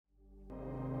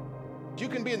You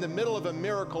can be in the middle of a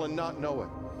miracle and not know it.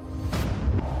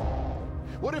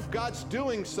 What if God's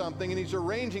doing something and He's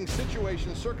arranging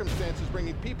situations, circumstances,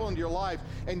 bringing people into your life,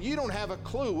 and you don't have a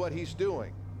clue what He's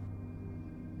doing?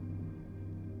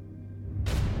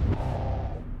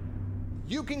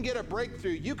 You can get a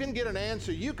breakthrough. You can get an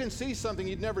answer. You can see something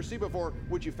you'd never see before.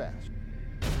 Would you fast?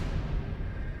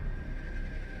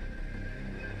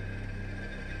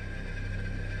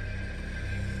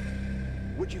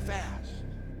 Would you fast?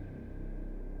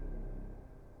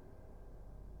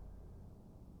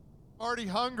 Already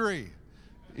hungry.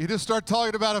 You just start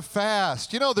talking about a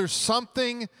fast. You know, there's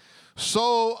something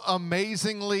so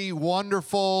amazingly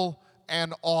wonderful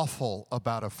and awful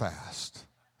about a fast.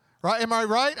 Right? Am I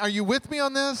right? Are you with me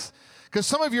on this? Because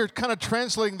some of you are kind of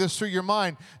translating this through your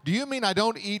mind. Do you mean I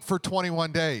don't eat for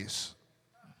 21 days?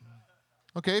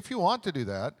 Okay, if you want to do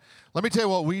that. Let me tell you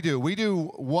what we do. We do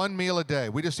one meal a day.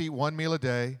 We just eat one meal a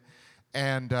day,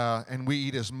 and we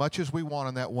eat as much as we want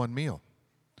on that one meal.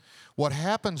 What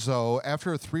happens, though,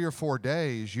 after 3 or 4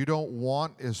 days, you don't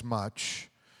want as much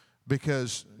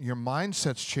because your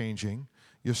mindset's changing,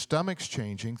 your stomach's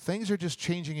changing, things are just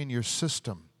changing in your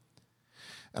system.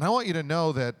 And I want you to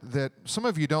know that some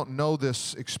of you don't know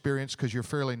this experience because you're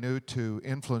fairly new to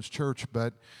Influence Church,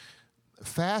 but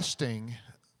fasting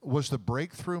was the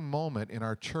breakthrough moment in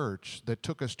our church that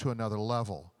took us to another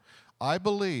level. I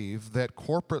believe that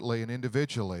corporately and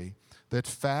individually, that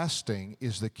fasting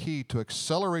is the key to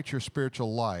accelerate your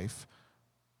spiritual life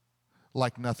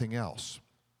like nothing else.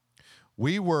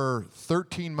 We were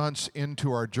 13 months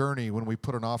into our journey when we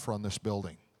put an offer on this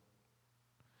building.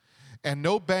 And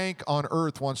no bank on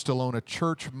earth wants to loan a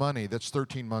church money that's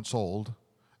 13 months old,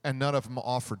 and none of them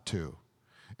offered to.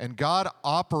 And God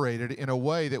operated in a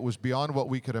way that was beyond what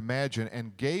we could imagine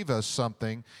and gave us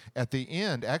something at the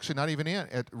end, actually not even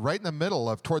right in the middle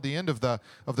of, toward the end of the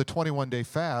 21-day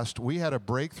fast, we had a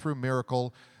breakthrough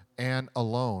miracle and a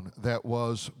loan that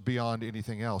was beyond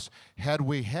anything else. Had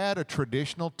we had a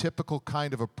traditional, typical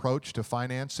kind of approach to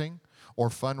financing or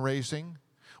fundraising,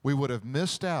 we would have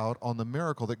missed out on the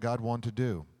miracle that God wanted to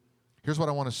do. Here's what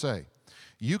I want to say.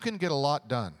 You can get a lot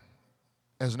done.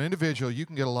 As an individual, you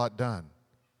can get a lot done.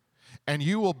 And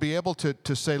you will be able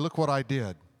to say, look what I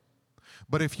did.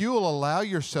 But if you will allow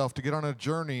yourself to get on a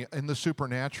journey in the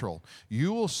supernatural,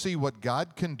 you will see what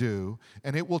God can do,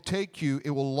 and it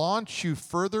will launch you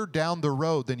further down the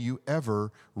road than you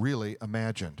ever really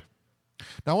imagined.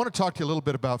 Now, I want to talk to you a little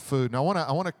bit about food. Now,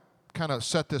 I want to kind of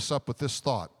set this up with this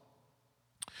thought.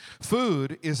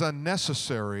 Food is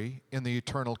unnecessary in the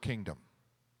eternal kingdom.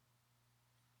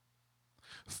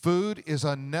 Food is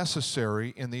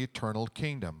unnecessary in the eternal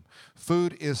kingdom.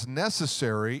 Food is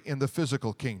necessary in the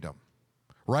physical kingdom.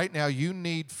 Right now, you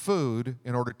need food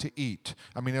in order to eat.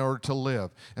 In order to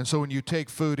live. And so when you take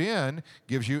food in, it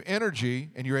gives you energy,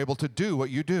 and you're able to do what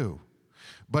you do.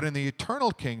 But in the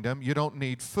eternal kingdom, you don't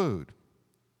need food.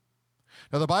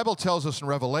 Now, the Bible tells us in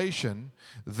Revelation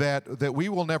that we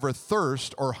will never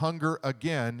thirst or hunger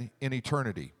again in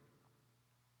eternity.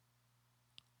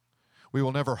 We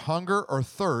will never hunger or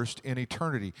thirst in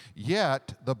eternity.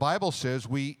 Yet, the Bible says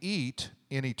we eat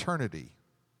in eternity.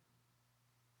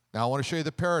 Now, I want to show you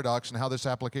the paradox and how this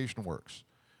application works.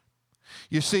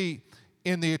 You see,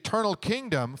 in the eternal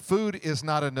kingdom, food is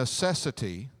not a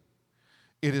necessity.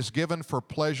 It is given for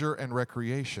pleasure and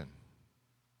recreation.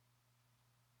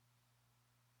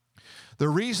 The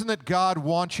reason that God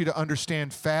wants you to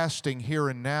understand fasting here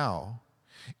and now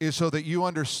is so that you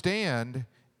understand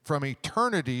from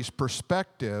eternity's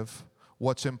perspective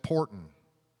what's important.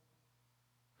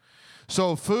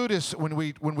 So food is, when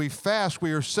we fast,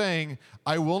 we are saying,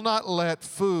 I will not let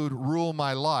food rule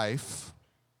my life.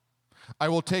 I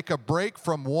will take a break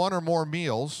from one or more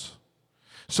meals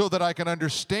so that I can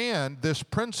understand this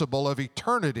principle of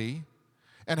eternity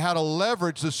and how to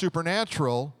leverage the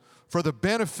supernatural for the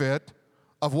benefit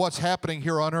of what's happening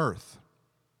here on earth.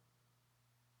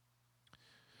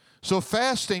 So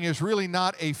fasting is really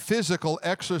not a physical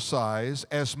exercise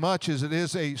as much as it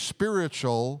is a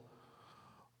spiritual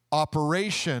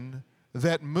operation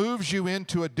that moves you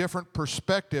into a different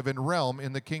perspective and realm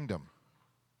in the kingdom.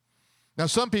 Now,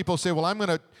 some people say, well, I'm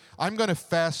going to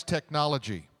fast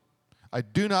technology. I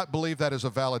do not believe that is a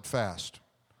valid fast.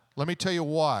 Let me tell you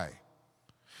why.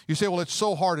 You say, well, it's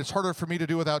so hard. It's harder for me to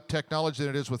do without technology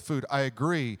than it is with food. I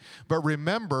agree. But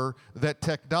remember that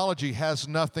technology has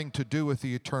nothing to do with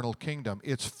the eternal kingdom.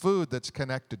 It's food that's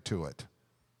connected to it.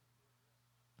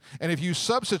 And if you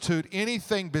substitute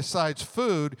anything besides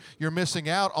food, you're missing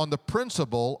out on the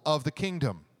principle of the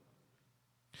kingdom.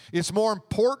 It's more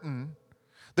important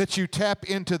that you tap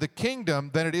into the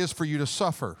kingdom than it is for you to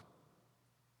suffer.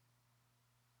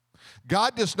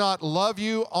 God does not love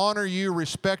you, honor you,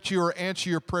 respect you, or answer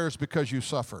your prayers because you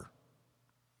suffer.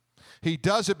 He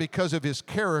does it because of His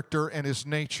character and His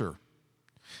nature.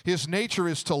 His nature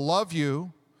is to love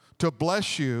you, to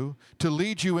bless you, to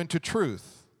lead you into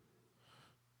truth.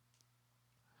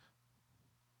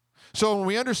 So when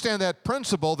we understand that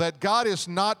principle, that God is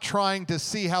not trying to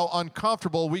see how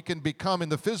uncomfortable we can become in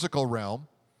the physical realm,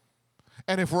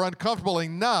 and if we're uncomfortable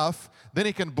enough, then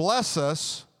He can bless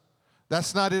us,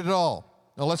 that's not it at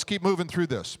all. Now let's keep moving through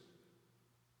this.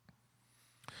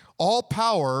 All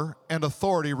power and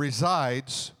authority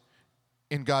resides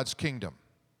in God's kingdom.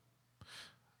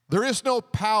 There is no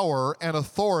power and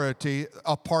authority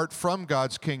apart from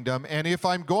God's kingdom. And if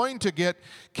I'm going to get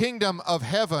kingdom of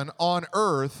heaven on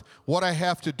earth, what I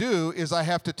have to do is I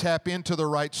have to tap into the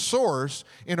right source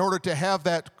in order to have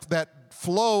that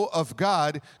flow of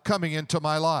God coming into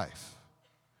my life.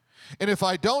 And if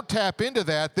I don't tap into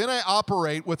that, then I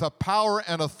operate with a power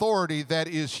and authority that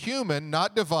is human,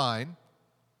 not divine.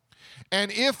 And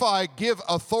if I give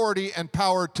authority and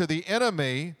power to the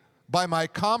enemy by my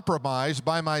compromise,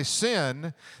 by my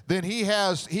sin, then he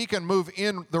can move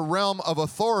in the realm of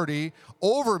authority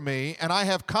over me, and I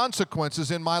have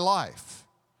consequences in my life.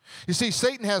 You see,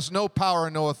 Satan has no power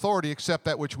and no authority except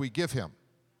that which we give him.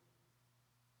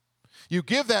 You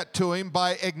give that to him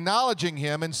by acknowledging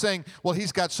him and saying, well,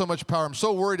 he's got so much power, I'm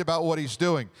so worried about what he's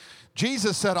doing.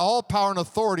 Jesus said, all power and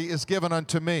authority is given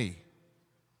unto me.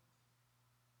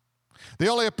 The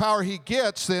only power he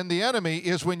gets, then, the enemy,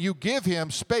 is when you give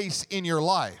him space in your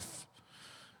life.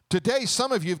 Today,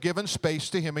 some of you have given space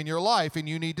to him in your life, and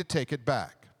you need to take it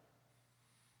back.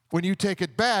 When you take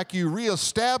it back, you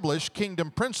reestablish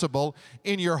kingdom principle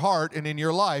in your heart and in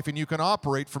your life, and you can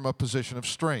operate from a position of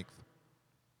strength.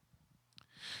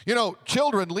 You know,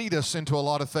 children lead us into a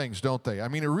lot of things, don't they? I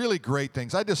mean, really great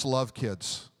things. I just love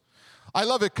kids. I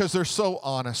love it because they're so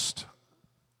honest.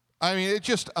 I mean, it's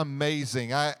just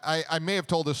amazing. I may have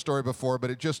told this story before,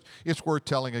 but it's worth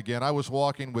telling again. I was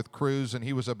walking with Cruz, and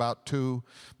he was about 2,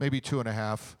 maybe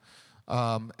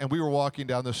 2.5. And we were walking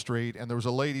down the street, and there was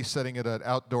a lady sitting at an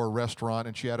outdoor restaurant,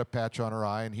 and she had a patch on her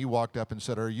eye, and he walked up and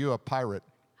said, "Are you a pirate?"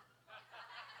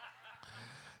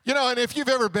 You know, and if you've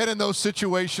ever been in those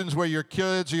situations where your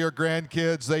kids or your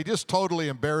grandkids, they just totally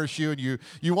embarrass you, and you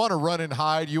want to run and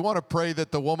hide, you want to pray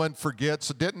that the woman forgets,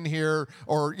 didn't hear,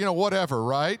 or, you know, whatever,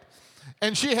 right?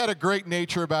 And she had a great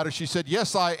nature about it. She said,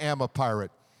 "Yes, I am a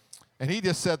pirate." And he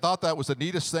just thought that was the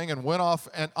neatest thing, and went off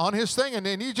and on his thing,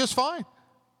 and he's just fine.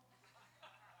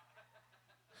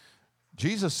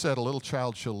 Jesus said, "A little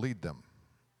child shall lead them."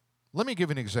 Let me give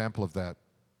you an example of that.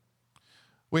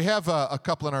 We have a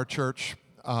couple in our church,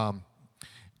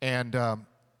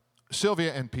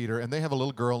 Sylvia and Peter, and they have a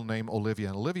little girl named Olivia.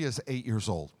 And Olivia is 8 years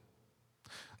old.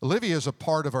 Olivia is a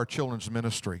part of our children's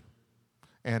ministry.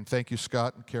 And thank you,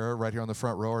 Scott and Kara, right here on the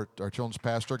front row, our children's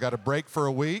pastor. Got a break for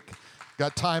a week.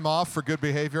 Got time off for good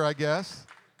behavior, I guess.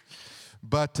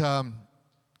 But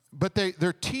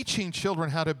they're teaching children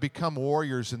how to become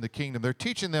warriors in the kingdom. They're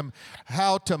teaching them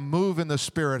how to move in the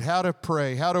Spirit, how to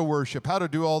pray, how to worship, how to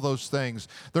do all those things.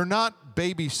 They're not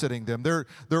babysitting them.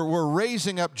 We're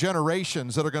raising up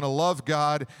generations that are going to love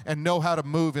God and know how to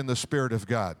move in the Spirit of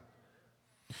God.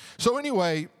 So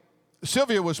anyway,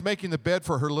 Sylvia was making the bed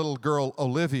for her little girl,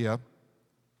 Olivia,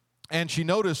 and she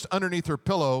noticed underneath her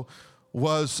pillow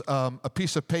was a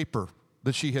piece of paper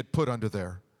that she had put under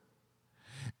there.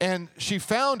 And she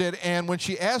found it, and when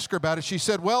she asked her about it, she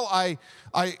said, "Well,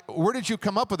 where did you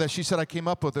come up with that?" She said, "I came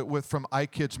up with it from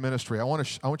iKids Ministry. I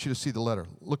want you to see the letter.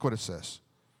 Look what it says.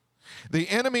 The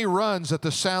enemy runs at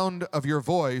the sound of your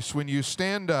voice when you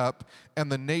stand up,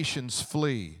 and the nations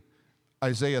flee."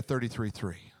 Isaiah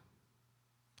 33:3.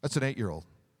 That's an 8-year-old.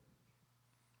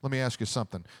 Let me ask you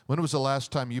something. When was the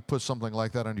last time you put something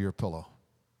like that under your pillow?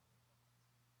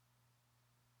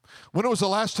 When was the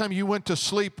last time you went to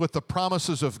sleep with the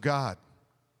promises of God?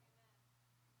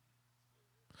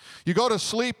 You go to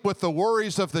sleep with the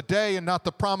worries of the day and not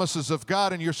the promises of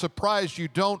God, and you're surprised you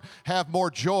don't have more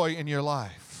joy in your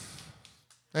life.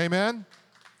 Amen?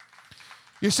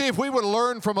 You see, if we would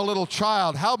learn from a little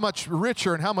child how much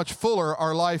richer and how much fuller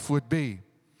our life would be.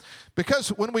 Because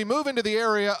when we move into the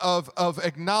area of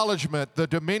acknowledgement, the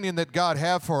dominion that God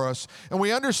has for us, and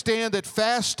we understand that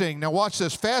fasting, now watch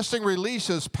this, fasting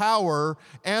releases power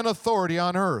and authority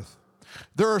on earth.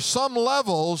 There are some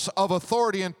levels of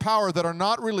authority and power that are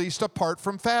not released apart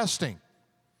from fasting.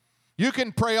 You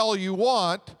can pray all you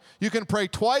want, you can pray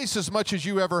twice as much as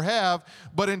you ever have,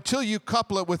 but until you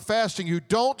couple it with fasting, you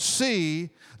don't see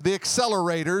the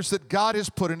accelerators that God has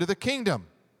put into the kingdom.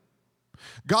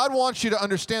 God wants you to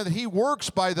understand that He works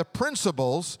by the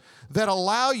principles that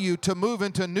allow you to move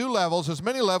into new levels, as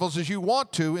many levels as you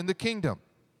want to in the kingdom.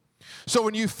 So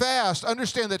when you fast,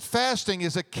 understand that fasting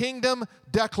is a kingdom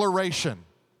declaration.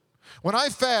 When I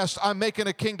fast, I'm making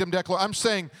a kingdom declaration. I'm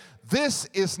saying, this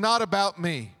is not about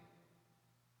me.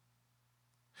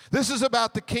 This is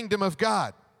about the kingdom of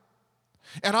God.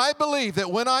 And I believe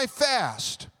that when I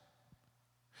fast,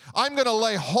 I'm going to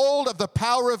lay hold of the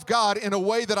power of God in a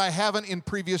way that I haven't in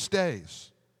previous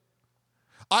days.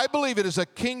 I believe it is a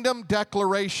kingdom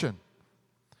declaration.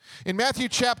 In Matthew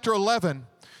chapter 11,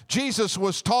 Jesus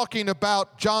was talking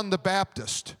about John the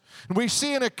Baptist. And we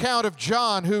see an account of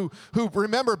John who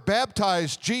remember,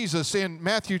 baptized Jesus in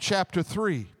Matthew chapter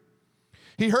 3.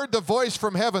 He heard the voice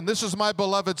from heaven, "This is my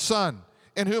beloved Son,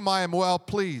 in whom I am well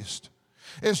pleased."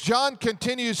 As John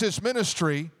continues his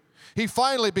ministry, he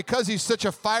finally, because he's such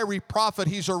a fiery prophet,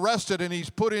 he's arrested and he's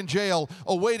put in jail,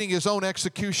 awaiting his own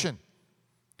execution.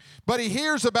 But he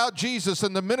hears about Jesus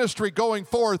and the ministry going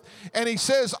forth, and he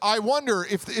says, I wonder,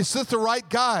 is this the right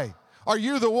guy? Are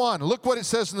you the one? Look what it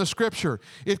says in the scripture.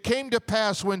 It came to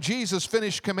pass when Jesus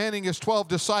finished commanding his 12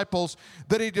 disciples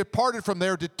that he departed from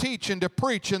there to teach and to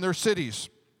preach in their cities.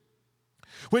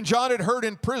 When John had heard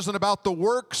in prison about the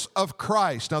works of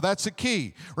Christ, now that's the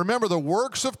key. Remember, the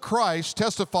works of Christ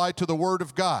testify to the Word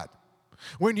of God.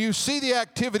 When you see the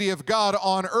activity of God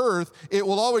on earth, it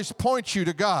will always point you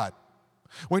to God.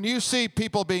 When you see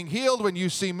people being healed, when you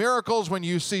see miracles, when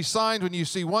you see signs, when you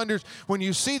see wonders, when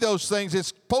you see those things, it's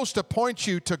supposed to point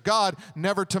you to God,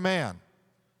 never to man.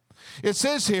 It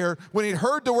says here, when he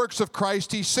heard the works of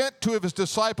Christ, he sent two of his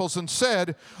disciples and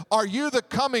said, "Are you the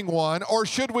coming one, or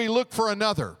should we look for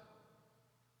another?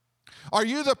 Are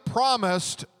you the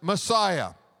promised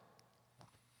Messiah?"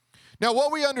 Now,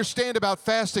 what we understand about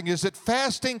fasting is that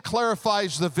fasting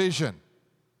clarifies the vision.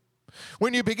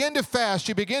 When you begin to fast,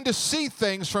 you begin to see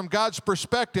things from God's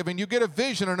perspective, and you get a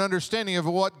vision and understanding of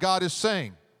what God is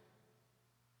saying.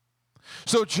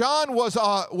 So John was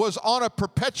on a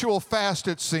perpetual fast,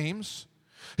 it seems.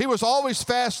 He was always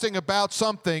fasting about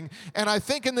something, and I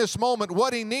think in this moment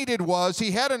what he needed was,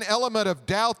 he had an element of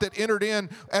doubt that entered in,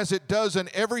 as it does in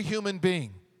every human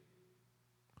being.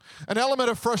 An element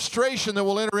of frustration that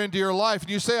will enter into your life. And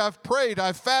you say, I've prayed,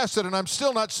 I've fasted, and I'm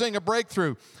still not seeing a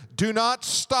breakthrough. Do not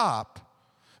stop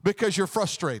because you're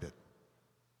frustrated.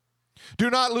 Do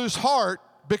not lose heart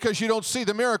because you don't see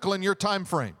the miracle in your time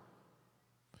frame.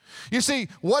 You see,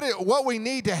 what we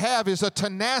need to have is a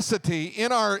tenacity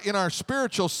in our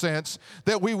spiritual sense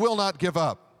that we will not give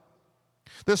up.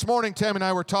 This morning, Tammy and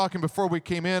I were talking before we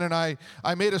came in, and I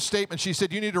made a statement. She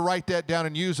said, you need to write that down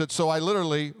and use it. So I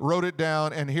literally wrote it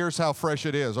down, and here's how fresh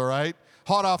it is, all right?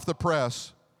 Hot off the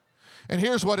press. And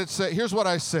here's what it said. Here's what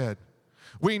I said.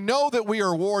 We know that we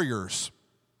are warriors.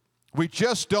 We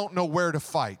just don't know where to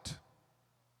fight.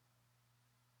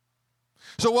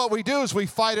 So what we do is we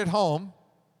fight at home.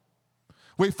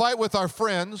 We fight with our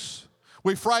friends.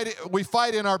 We fight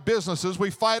in our businesses.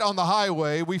 We fight on the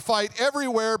highway. We fight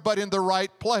everywhere but in the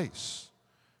right place.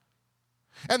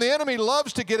 And the enemy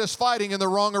loves to get us fighting in the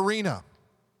wrong arena.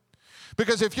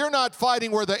 Because if you're not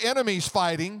fighting where the enemy's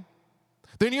fighting,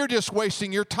 then you're just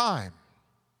wasting your time.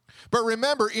 But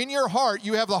remember, in your heart,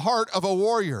 you have the heart of a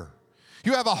warrior.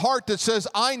 You have a heart that says,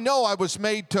 I know I was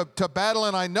made to battle,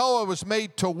 and I know I was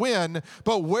made to win,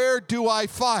 but where do I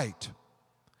fight?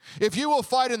 If you will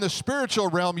fight in the spiritual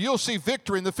realm, you'll see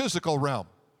victory in the physical realm.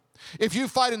 If you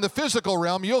fight in the physical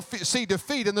realm, you'll see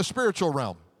defeat in the spiritual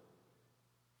realm.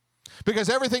 Because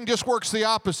everything just works the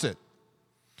opposite.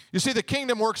 You see, the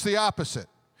kingdom works the opposite.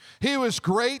 He who is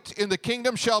great in the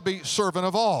kingdom shall be servant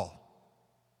of all.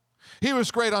 He who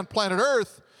is great on planet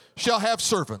earth shall have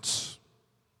servants.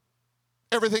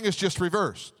 Everything is just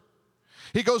reversed.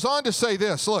 He goes on to say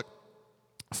this, look,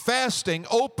 fasting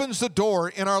opens the door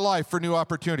in our life for new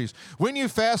opportunities. When you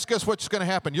fast, guess what's going to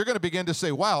happen? You're going to begin to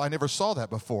say, wow, I never saw that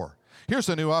before. Here's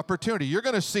a new opportunity. You're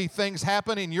going to see things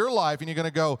happen in your life, and you're going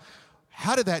to go,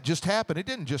 how did that just happen? It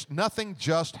didn't just, nothing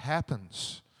just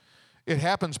happens. It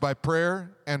happens by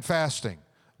prayer and fasting,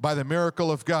 by the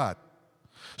miracle of God.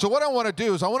 So what I want to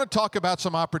do is I want to talk about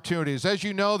some opportunities. As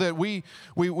you know that we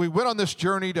went on this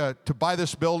journey to buy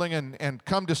this building, and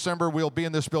come December, we'll be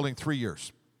in this building 3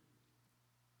 years.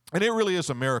 And it really is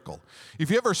a miracle.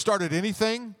 If you ever started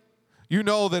anything, you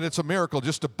know that it's a miracle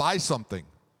just to buy something.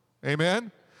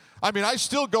 Amen? I mean, I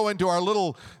still go into our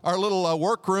little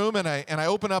workroom, and I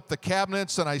open up the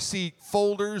cabinets, and I see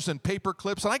folders and paper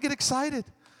clips, and I get excited.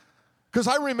 Because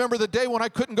I remember the day when I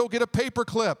couldn't go get a paper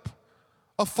clip,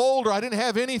 a folder, I didn't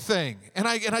have anything. And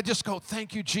I just go,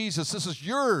 thank you, Jesus, this is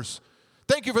yours.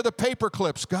 Thank you for the paper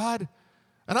clips, God.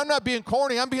 And I'm not being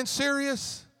corny, I'm being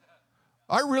serious.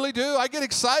 I really do. I get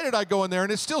excited. I go in there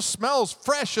and it still smells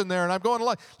fresh in there. And I'm going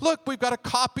like, look, we've got a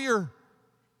copier.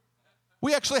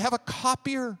 We actually have a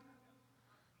copier.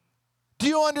 Do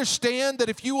you understand that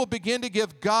if you will begin to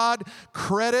give God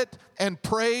credit and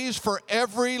praise for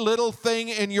every little thing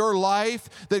in your life,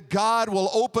 that God will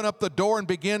open up the door and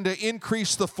begin to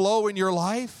increase the flow in your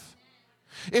life?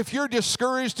 If you're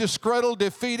discouraged, disgruntled,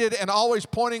 defeated, and always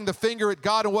pointing the finger at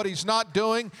God and what He's not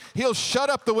doing, He'll shut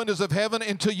up the windows of heaven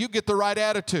until you get the right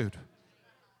attitude.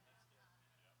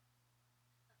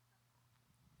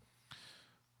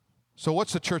 So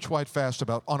what's the church-wide fast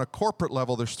about? On a corporate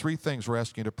level, there's 3 things we're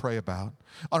asking you to pray about.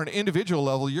 On an individual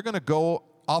level, you're going to go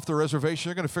off the reservation.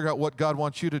 You're going to figure out what God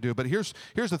wants you to do. But here's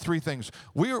the 3 things.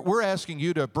 We're asking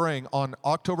you to bring on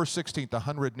October 16th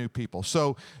 100 new people.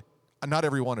 So not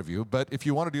every one of you, but if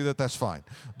you want to do that, that's fine.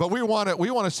 But we want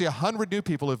to see 100 new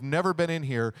people who've never been in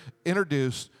here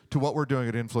introduced to what we're doing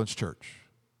at Influence Church.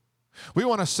 We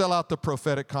want to sell out the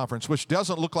prophetic conference, which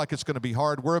doesn't look like it's going to be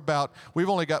hard. We've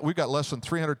got less than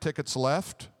 300 tickets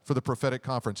left for the prophetic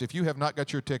conference. If you have not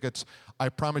got your tickets, I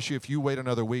promise you, if you wait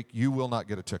another week, you will not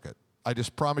get a ticket. I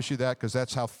just promise you that, because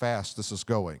that's how fast this is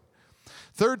going.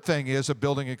 Third thing is a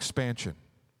building expansion.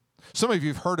 Some of you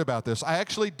have heard about this. I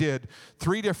actually did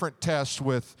 3 different tests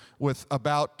with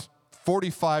about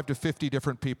 45 to 50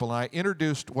 different people, and I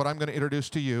introduced what I'm going to introduce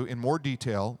to you in more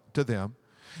detail to them.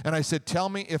 And I said, tell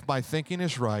me if my thinking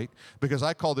is right, because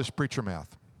I call this preacher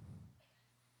math.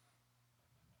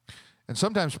 And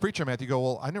sometimes preacher math, you go,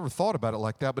 well, I never thought about it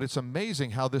like that, but it's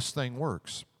amazing how this thing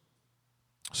works.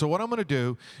 So what I'm going to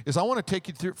do is I want to take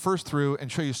you through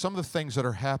and show you some of the things that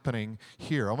are happening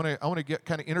here. I want to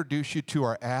kind of introduce you to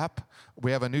our app.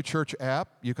 We have a new church app.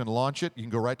 You can launch it. You can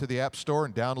go right to the App Store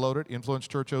and download it, Influence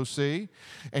Church OC.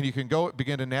 And you can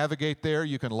begin to navigate there.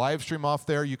 You can live stream off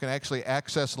there. You can actually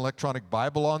access an electronic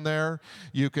Bible on there.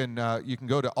 You can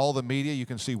go to all the media. You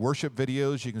can see worship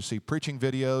videos. You can see preaching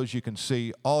videos. You can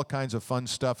see all kinds of fun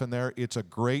stuff in there. It's a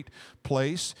great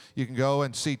place. You can go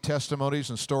and see testimonies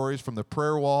and stories from the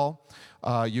prayer wall.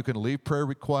 You can leave prayer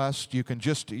requests. You can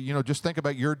just think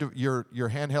about your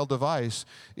handheld device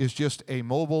is just a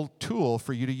mobile tool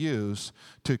for you to use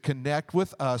to connect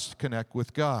with us, connect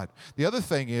with God. The other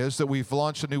thing is that we've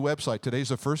launched a new website. Today's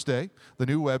the first day, the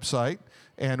new website,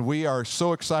 and we are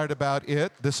so excited about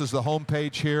it. This is the home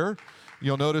page here.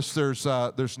 You'll notice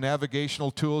there's navigational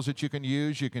tools that you can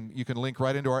use. You can link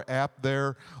right into our app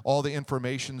there. All the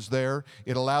information's there.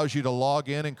 It allows you to log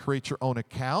in and create your own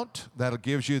account. That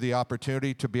gives you the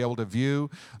opportunity to be able to view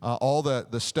all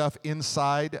the stuff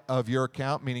inside of your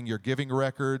account, meaning your giving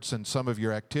records and some of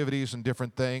your activities and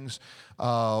different things.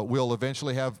 We'll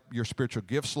eventually have your spiritual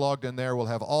gifts logged in there. We'll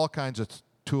have all kinds of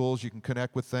tools. You can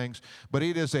connect with things, but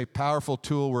it is a powerful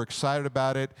tool. We're excited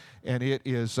about it, and it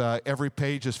is every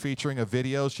page is featuring a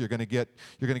video, so you're going to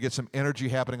get some energy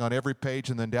happening on every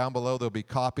page, and then down below there'll be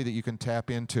copy that you can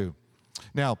tap into.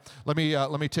 Now, let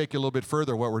me take you a little bit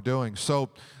further what we're doing.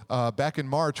 So back in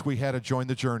March, we had a Join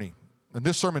the Journey. And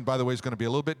this sermon, by the way, is going to be a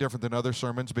little bit different than other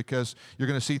sermons because you're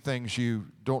going to see things you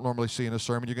don't normally see in a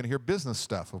sermon. You're going to hear business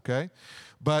stuff, okay?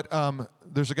 But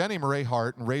there's a guy named Ray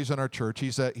Hart, and Ray's in our church.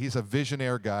 He's a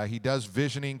visionaire guy. He does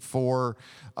visioning for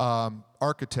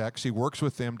architects. He works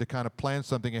with them to kind of plan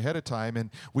something ahead of time. And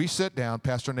we sit down,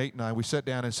 Pastor Nate and I, we sat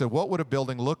down and said, what would a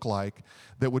building look like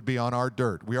that would be on our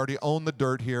dirt? We already own the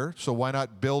dirt here, so why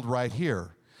not build right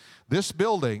here? This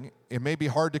building, it may be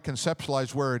hard to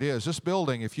conceptualize where it is. This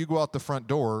building, if you go out the front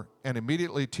door and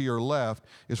immediately to your left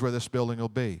is where this building will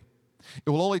be. It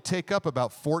will only take up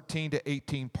about 14 to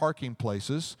 18 parking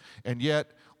places, and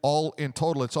yet all in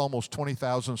total it's almost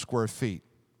 20,000 square feet.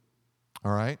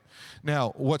 All right?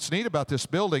 Now, what's neat about this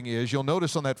building is you'll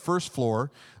notice on that first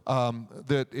floor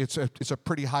that it's a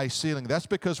pretty high ceiling. That's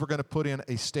because we're going to put in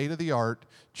a state-of-the-art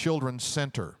children's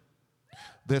center.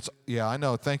 Yeah, I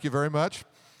know. Thank you very much.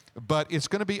 But it's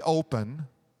going to be open.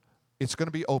 It's going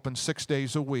to be open 6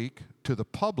 days a week to the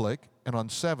public, and on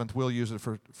 7th we'll use it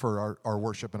for our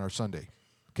worship and our Sunday.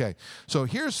 Okay, so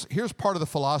here's part of the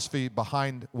philosophy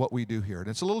behind what we do here, and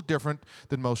it's a little different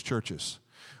than most churches.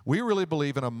 We really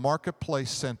believe in a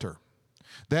marketplace center.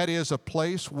 That is a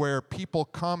place where people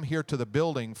come here to the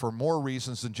building for more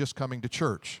reasons than just coming to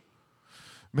church.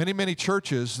 Many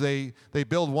churches, they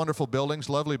build wonderful buildings,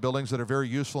 lovely buildings that are very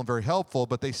useful and very helpful,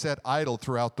 but they sit idle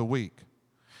throughout the week.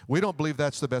 We don't believe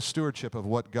that's the best stewardship of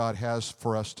what God has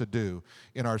for us to do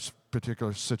in our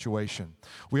particular situation.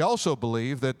 We also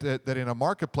believe that in a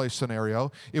marketplace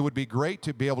scenario, it would be great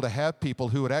to be able to have people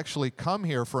who would actually come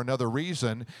here for another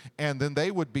reason, and then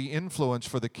they would be influenced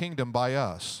for the kingdom by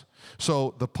us.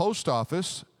 So the post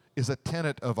office is a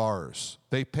tenant of ours.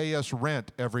 They pay us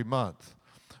rent every month.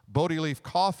 Bodie Leaf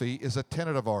Coffee is a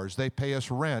tenant of ours. They pay us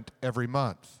rent every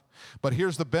month. But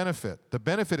here's the benefit. The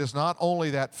benefit is not only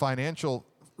that financial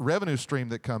revenue stream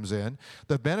that comes in.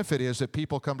 The benefit is that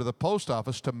people come to the post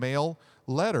office to mail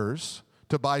letters,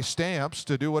 to buy stamps,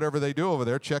 to do whatever they do over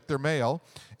there, check their mail,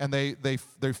 and they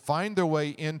find their way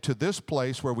into this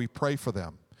place where we pray for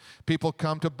them. People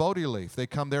come to Bodie Leaf. They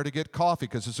come there to get coffee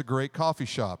because it's a great coffee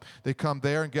shop. They come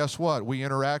there, and guess what? We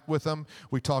interact with them.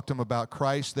 We talk to them about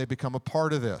Christ. They become a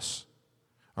part of this.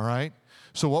 All right?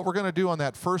 So what we're going to do on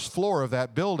that first floor of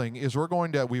that building is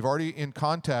we've already in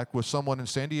contact with someone in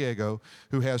San Diego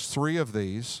who has 3 of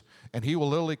these, and he will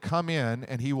literally come in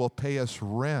and he will pay us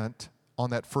rent on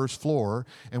that first floor,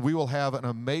 and we will have an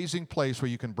amazing place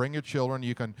where you can bring your children,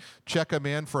 you can check them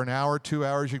in for an hour, 2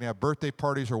 hours, you can have birthday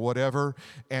parties or whatever,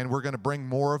 and we're going to bring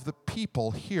more of the people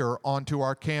here onto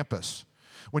our campus.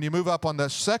 When you move up on the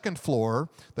second floor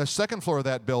of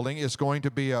that building is going to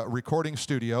be a recording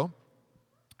studio.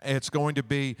 It's going to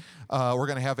be, we're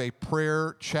going to have a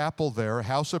prayer chapel there, a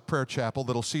house of prayer chapel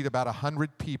that'll seat about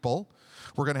 100 people.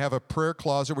 We're going to have a prayer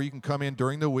closet where you can come in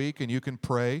during the week and you can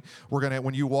pray.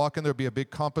 When you walk in, there'll be a big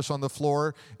compass on the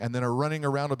floor, and then running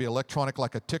around will be electronic,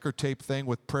 like a ticker tape thing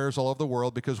with prayers all over the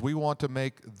world, because we want to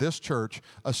make this church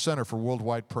a center for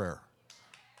worldwide prayer.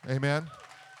 Amen?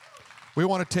 We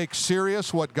want to take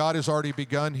serious what God has already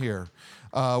begun here.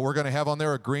 We're going to have on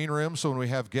there a green room, so when we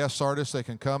have guest artists, they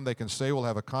can come, they can stay. We'll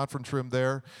have a conference room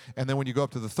there. And then when you go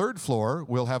up to the third floor,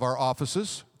 we'll have our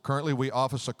offices. Currently, we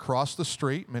office across the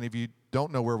street. Many of you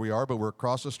don't know where we are, but we're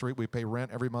across the street. We pay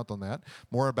rent every month on that.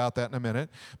 More about that in a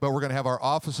minute. But we're going to have our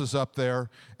offices up there,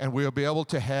 and we'll be able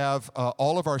to have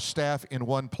all of our staff in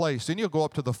one place. Then you'll go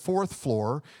up to the fourth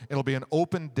floor. It'll be an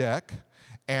open deck.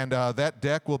 And that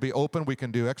deck will be open. We can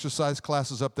do exercise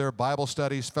classes up there, Bible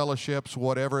studies, fellowships,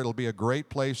 whatever. It'll be a great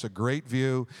place, a great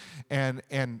view. And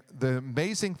the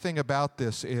amazing thing about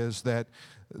this is that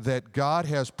God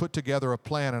has put together a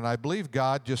plan, and I believe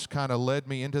God just kind of led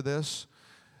me into this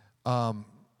from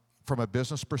a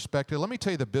business perspective. Let me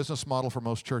tell you the business model for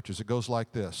most churches. It goes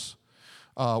like this.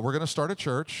 We're going to start a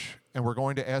church, and we're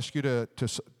going to ask you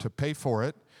to pay for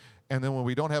it. And then when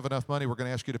we don't have enough money, we're going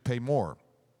to ask you to pay more.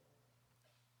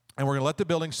 And we're going to let the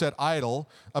building sit idle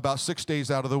about 6 days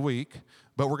out of the week,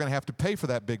 but we're going to have to pay for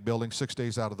that big building 6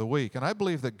 days out of the week. And I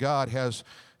believe that God has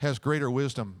greater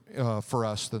wisdom for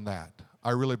us than that.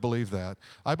 I really believe that.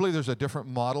 I believe there's a different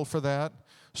model for that.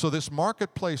 So this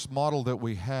marketplace model that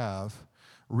we have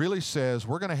really says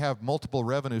we're going to have multiple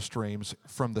revenue streams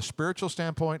from the spiritual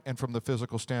standpoint and from the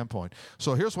physical standpoint.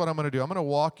 So here's what I'm going to do. I'm going to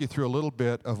walk you through a little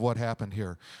bit of what happened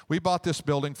here. We bought this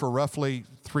building for roughly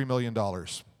 $3 million.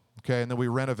 Okay, and then we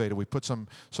renovated. We put some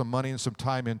money and some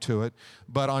time into it.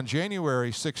 But on January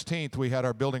 16th, we had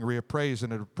our building reappraised,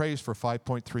 and it appraised for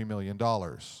 $5.3 million.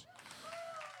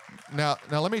 Now,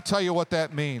 let me tell you what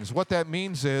that means. What that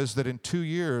means is that in 2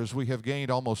 years, we have gained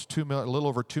almost a little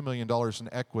over $2 million in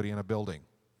equity in a building.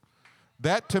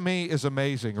 That, to me, is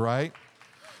amazing, right?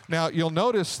 Now, you'll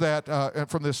notice that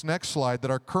from this next slide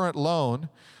that our current loan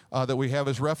that we have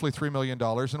is roughly $3 million,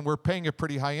 and we're paying a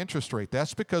pretty high interest rate.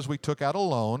 That's because we took out a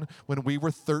loan when we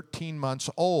were 13 months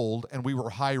old, and we were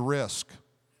high risk.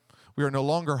 We are no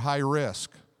longer high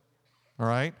risk, all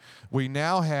right? We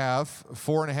now have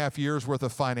 4.5 years worth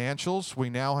of financials. We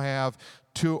now have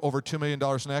over $2 million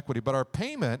in equity, but our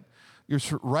payment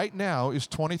right now is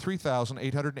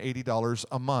 $23,880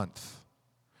 a month,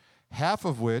 half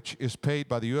of which is paid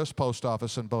by the U.S. Post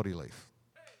Office and Bodie Leaf,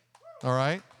 all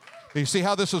right? You see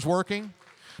how this is working?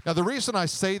 Now, the reason I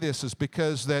say this is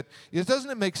because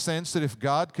doesn't it make sense that if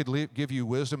God could give you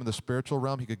wisdom in the spiritual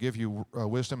realm, He could give you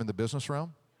wisdom in the business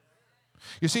realm?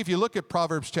 You see, if you look at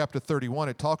Proverbs chapter 31,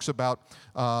 it talks about,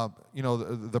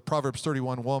 the Proverbs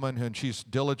 31 woman, and she's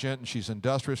diligent and she's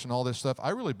industrious and all this stuff. I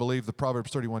really believe the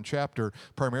Proverbs 31 chapter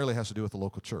primarily has to do with the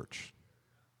local church.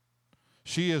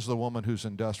 She is the woman who's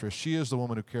industrious. She is the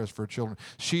woman who cares for her children.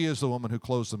 She is the woman who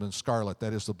clothes them in scarlet.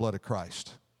 That is the blood of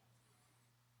Christ.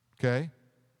 Okay?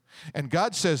 And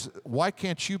God says, why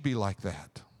can't you be like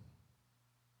that?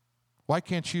 Why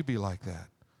can't you be like that?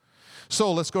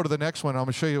 So let's go to the next one. I'm going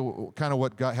to show you kind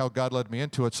of how God led me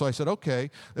into it. So I said,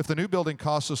 okay, if the new building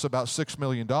costs us about $6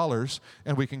 million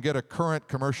and we can get a current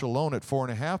commercial loan at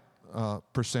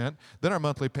 4.5%, then our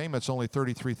monthly payment's only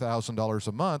 $33,000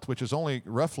 a month, which is only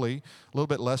roughly a little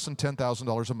bit less than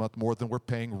 $10,000 a month more than we're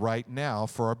paying right now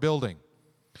for our building.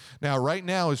 Now, right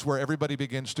now is where everybody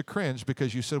begins to cringe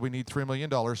because you said we need $3 million,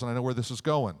 and I know where this is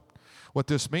going. What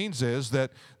this means is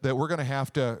that we're going to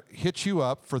have to hit you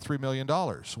up for $3 million.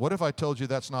 What if I told you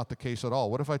that's not the case at all?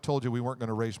 What if I told you we weren't going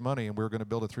to raise money and we were going to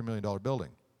build a $3 million building?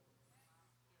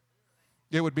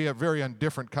 It would be a very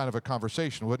different kind of a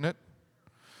conversation, wouldn't it?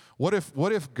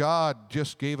 What if God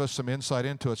just gave us some insight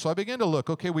into it? So I began to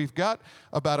look, okay, we've got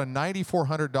about a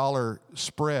 $9,400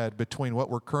 spread between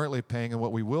what we're currently paying and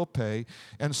what we will pay.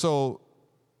 And so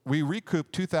we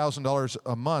recouped $2,000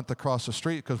 a month across the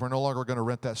street because we're no longer going to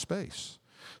rent that space.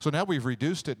 So now we've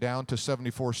reduced it down to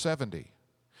 $7,470.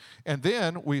 And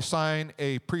then we sign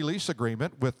a pre-lease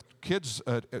agreement with Kids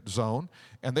Zone,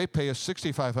 and they pay us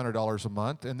 $6,500 a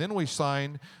month. And then we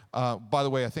sign, by the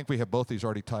way, I think we have both these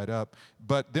already tied up,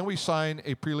 but then we sign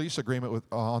a pre-lease agreement with,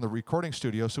 on the recording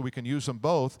studio so we can use them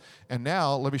both. And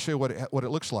now let me show you what it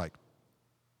looks like.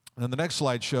 And the next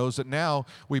slide shows that now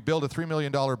we build a $3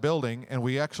 million building, and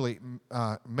we actually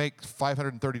make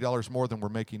 $530 more than we're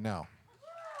making now.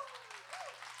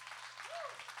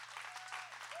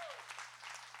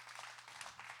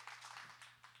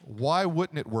 Why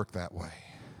wouldn't it work that way?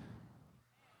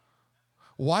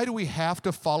 Why do we have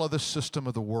to follow the system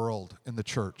of the world in the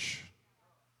church?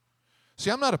 See,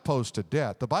 I'm not opposed to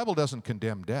debt. The Bible doesn't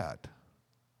condemn debt.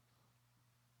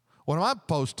 What I'm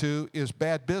opposed to is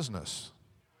bad business.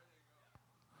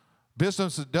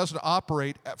 Business that doesn't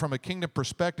operate from a kingdom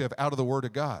perspective out of the Word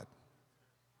of God.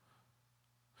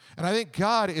 And I think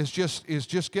God is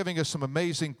just giving us some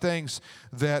amazing things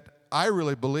that I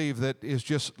really believe that is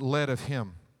just led of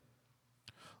Him.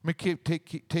 Let me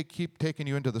keep taking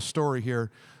you into the story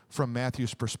here from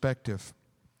Matthew's perspective.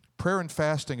 Prayer and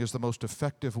fasting is the most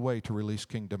effective way to release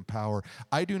kingdom power.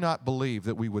 I do not believe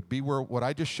that we would be where, what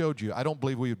I just showed you, I don't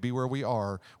believe we would be where we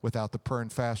are without the prayer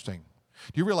and fasting.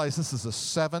 Do you realize this is the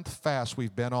 7th fast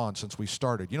we've been on since we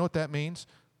started? You know what that means?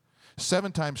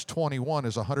 7 times 21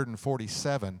 is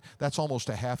 147. That's almost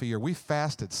a half a year. We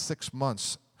fasted 6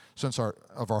 months since our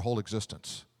whole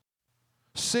existence.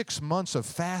 6 months of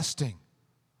fasting.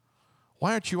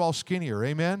 Why aren't you all skinnier?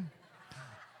 Amen?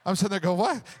 I'm sitting there going,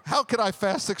 what? How can I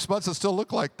fast 6 months and still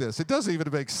look like this? It doesn't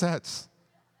even make sense.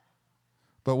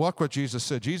 But look what Jesus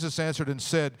said. Jesus answered and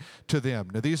said to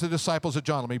them, now these are the disciples of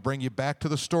John. Let me bring you back to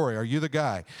the story. Are you the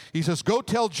guy? He says, go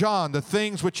tell John the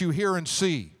things which you hear and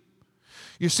see.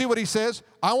 You see what he says?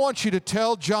 I want you to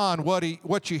tell John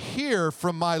what you hear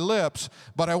from my lips,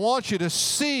 but I want you to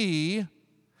see,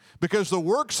 because the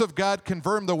works of God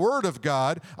confirm the word of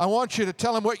God. I want you to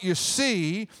tell him what you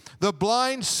see. The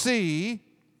blind see,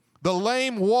 the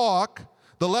lame walk,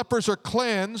 the lepers are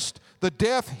cleansed, the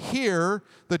deaf hear,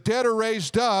 the dead are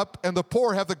raised up, and the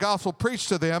poor have the gospel preached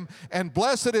to them, and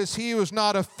blessed is he who is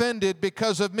not offended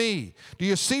because of me. Do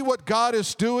you see what God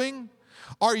is doing?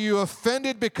 Are you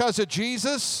offended because of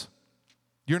Jesus?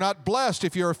 You're not blessed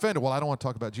if you're offended. Well, I don't want to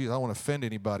talk about Jesus. I don't want to offend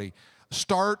anybody.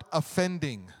 Start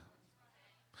offending.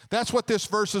 That's what this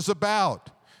verse is about.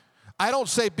 I don't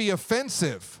say be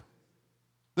offensive.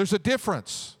 There's a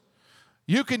difference.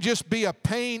 You can just be a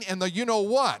pain in the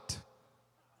you-know-what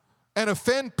and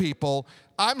offend people.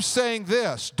 I'm saying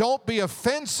this, don't be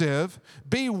offensive,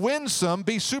 be winsome,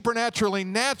 be supernaturally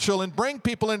natural, and bring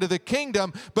people into the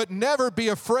kingdom, but never be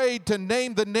afraid to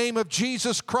name the name of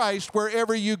Jesus Christ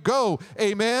wherever you go.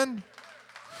 Amen?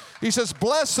 He says,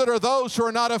 blessed are those who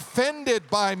are not offended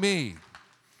by me.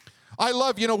 I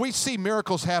love, we see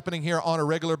miracles happening here on a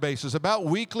regular basis. About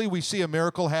weekly, we see a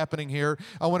miracle happening here.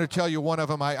 I want to tell you one of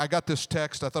them. I got this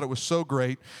text. I thought it was so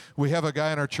great. We have a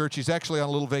guy in our church. He's actually on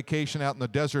a little vacation out in the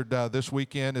desert this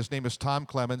weekend. His name is Tom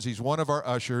Clemens. He's one of our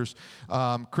ushers.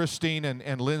 Christine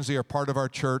and Lindsay are part of our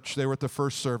church. They were at the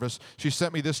first service. She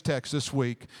sent me this text this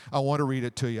week. I want to read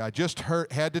it to you. I just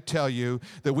had to tell you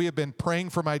that we have been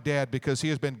praying for my dad because he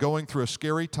has been going through a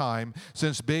scary time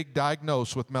since being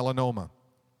diagnosed with melanoma.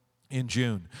 In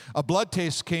June. A blood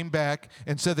test came back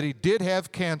and said that he did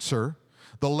have cancer.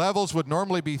 The levels would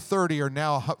normally be 30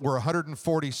 were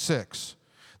 146.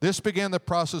 This began the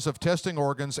process of testing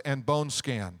organs and bone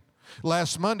scan.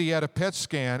 Last Monday, he had a PET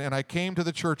scan, and I came to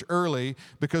the church early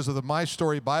because of the My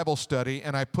Story Bible study,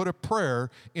 and I put a prayer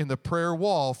in the prayer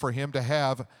wall for him to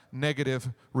have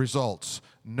negative results.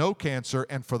 No cancer,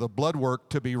 and for the blood work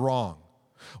to be wrong.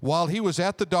 While he was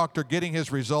at the doctor getting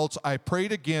his results, I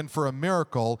prayed again for a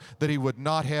miracle that he would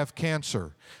not have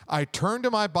cancer. I turned to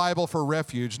my Bible for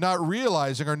refuge, not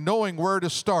realizing or knowing where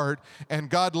to start, and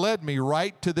God led me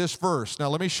right to this verse. Now,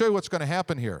 let me show you what's going to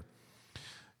happen here.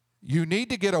 You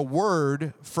need to get a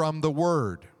word from the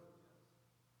Word.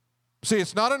 See,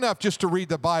 it's not enough just to read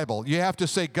the Bible. You have to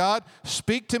say, God,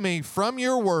 speak to me from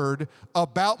your word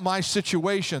about my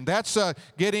situation. That's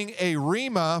getting a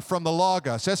rhema from the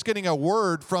Logos. That's getting a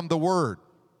word from the Word.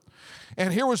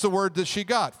 And here was the word that she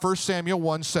got, 1 Samuel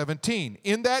 1:17.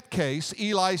 In that case,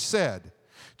 Eli said,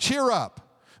 cheer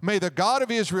up. May the God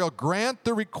of Israel grant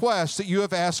the request that you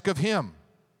have asked of him.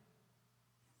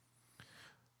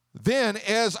 Then,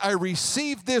 as I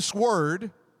received this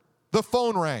word, the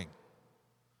phone rang.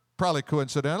 Probably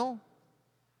coincidental.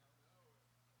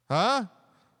 Huh?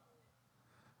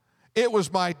 It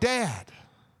was my dad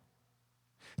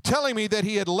telling me that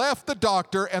he had left the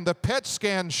doctor and the PET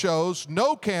scan shows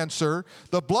no cancer,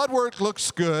 the blood work looks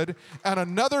good, and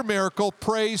another miracle,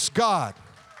 praise God.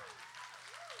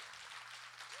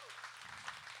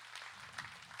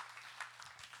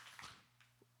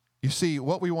 You see,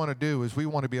 what we want to do is we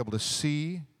want to be able to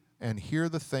see and hear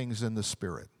the things in the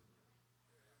Spirit.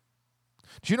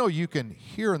 Do you know you can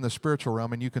hear in the spiritual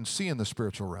realm and you can see in the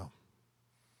spiritual realm?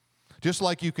 Just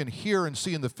like you can hear and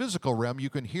see in the physical realm,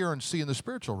 you can hear and see in the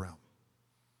spiritual realm.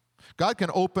 God can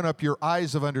open up your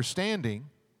eyes of understanding,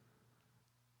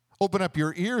 open up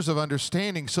your ears of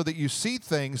understanding so that you see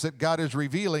things that God is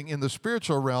revealing in the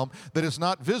spiritual realm that is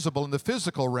not visible in the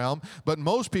physical realm, but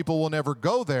most people will never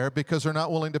go there because they're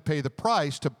not willing to pay the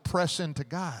price to press into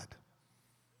God.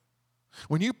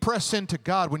 When you press into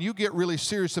God, when you get really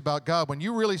serious about God, when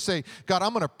you really say, God,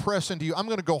 I'm going to press into you, I'm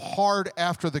going to go hard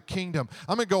after the kingdom,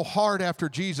 I'm going to go hard after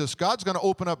Jesus, God's going to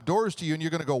open up doors to you and you're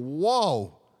going to go,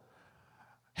 whoa,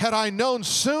 had I known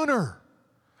sooner,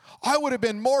 I would have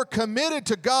been more committed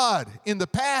to God in the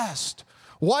past.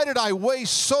 Why did I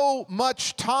waste so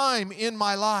much time in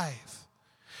my life?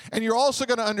 And you're also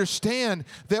going to understand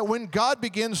that when God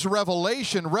begins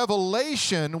revelation,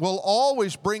 revelation will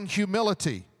always bring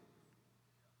humility.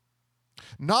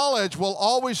 Knowledge will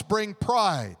always bring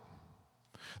pride.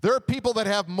 There are people that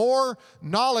have more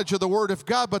knowledge of the Word of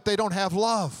God, but they don't have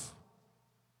love.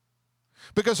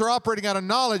 Because they're operating out of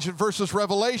knowledge versus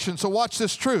revelation. So watch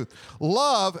this truth.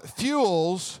 Love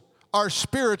fuels our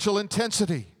spiritual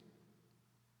intensity.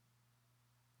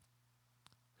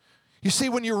 You see,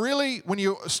 when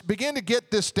you begin to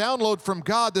get this download from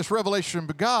God, this revelation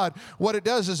from God, what it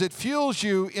does is it fuels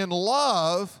you in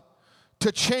love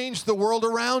to change the world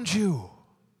around you.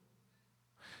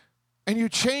 And you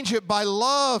change it by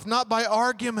love, not by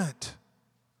argument.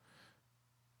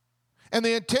 And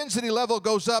the intensity level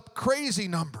goes up crazy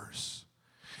numbers.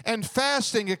 And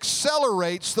fasting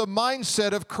accelerates the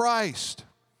mindset of Christ.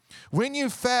 When you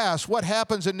fast, what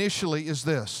happens initially is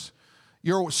this.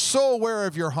 You're so aware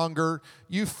of your hunger,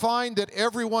 you find that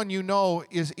everyone you know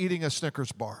is eating a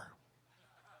Snickers bar.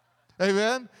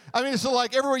 Amen? I mean, it's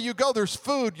like everywhere you go, there's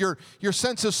food. Your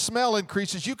sense of smell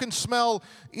increases. You can smell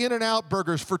In-N-Out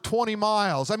burgers for 20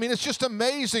 miles. I mean, it's just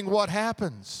amazing what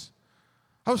happens.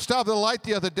 I was stopped at a light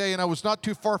the other day, and I was not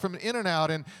too far from an In-N-Out,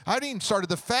 and I hadn't even started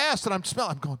the fast, and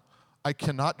I'm going, I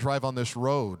cannot drive on this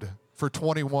road for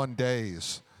 21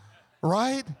 days.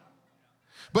 Right?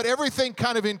 But everything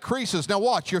kind of increases. Now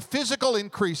watch, your physical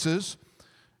increases,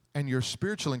 and your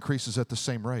spiritual increases at the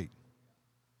same rate.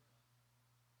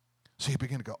 So you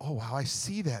begin to go, oh, wow, I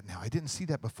see that now. I didn't see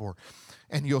that before.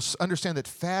 And you'll understand that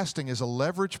fasting is a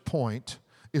leverage point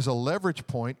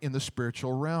in the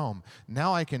spiritual realm.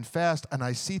 Now I can fast, and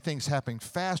I see things happening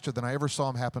faster than I ever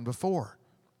saw them happen before.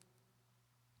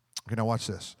 Okay, now watch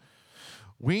this.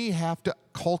 We have to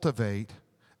cultivate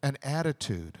an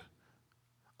attitude,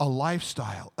 a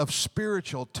lifestyle of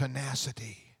spiritual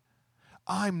tenacity.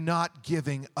 I'm not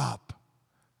giving up.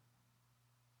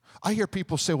 I hear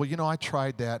people say, well, I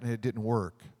tried that and it didn't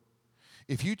work.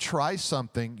 If you try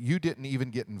something, you didn't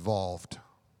even get involved.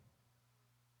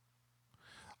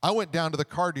 I went down to the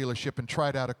car dealership and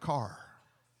tried out a car.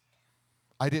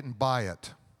 I didn't buy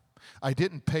it. I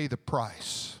didn't pay the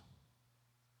price.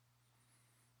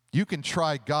 You can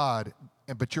try God,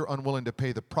 but you're unwilling to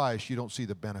pay the price, you don't see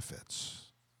the benefits.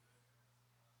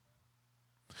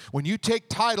 When you take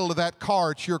title to that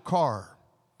car, it's your car.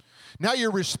 Now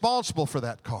you're responsible for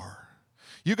that car.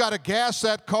 You got to gas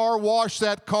that car, wash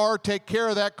that car, take care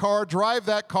of that car, drive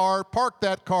that car, park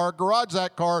that car, garage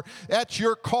that car. That's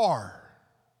your car.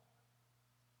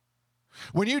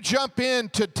 When you jump in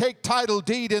to take title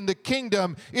deed in the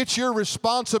kingdom, it's your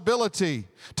responsibility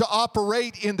to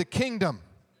operate in the kingdom,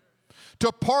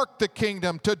 to park the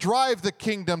kingdom, to drive the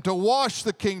kingdom, to wash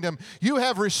the kingdom. You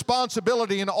have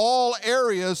responsibility in all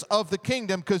areas of the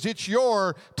kingdom because it's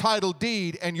your title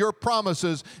deed and your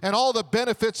promises, and all the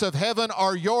benefits of heaven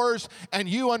are yours, and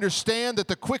you understand that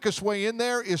the quickest way in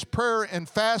there is prayer and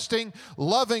fasting,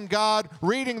 loving God,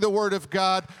 reading the Word of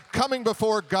God, coming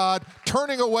before God,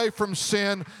 turning away from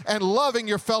sin, and loving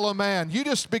your fellow man. You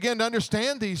just begin to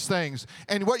understand these things,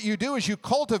 and what you do is you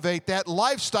cultivate that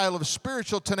lifestyle of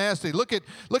spiritual tenacity. Look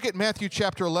Look at Matthew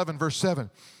chapter 11, verse 7.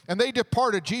 And they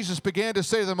departed. Jesus began to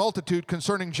say to the multitude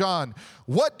concerning John,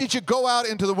 what did you go out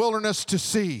into the wilderness to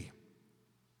see?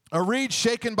 A reed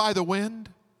shaken by the wind?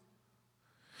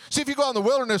 See, if you go out in the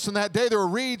wilderness in that day, there were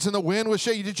reeds and the wind was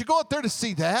shaking. Did you go out there to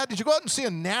see that? Did you go out and see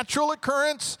a natural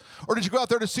occurrence? Or did you go out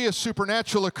there to see a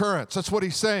supernatural occurrence? That's what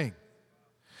he's saying.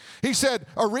 He said,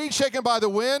 a reed shaken by the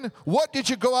wind. What did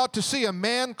you go out to see? A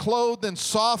man clothed in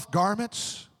soft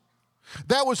garments?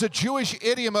 That was a Jewish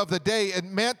idiom of the day. It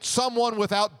meant someone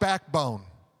without backbone.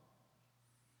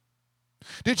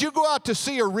 Did you go out to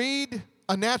see a reed,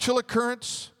 a natural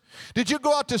occurrence? Did you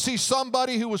go out to see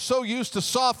somebody who was so used to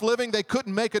soft living they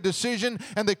couldn't make a decision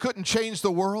and they couldn't change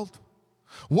the world?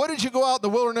 What did you go out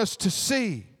in the wilderness to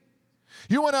see?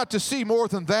 You went out to see more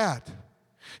than that.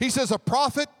 He says, a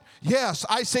prophet? Yes,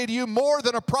 I say to you, more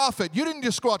than a prophet. You didn't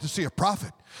just go out to see a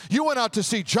prophet. You went out to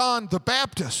see John the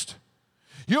Baptist.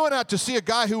 You went out to see a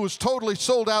guy who was totally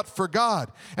sold out for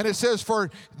God. And it says, for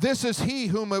this is he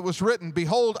whom it was written,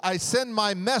 behold, I send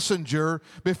my messenger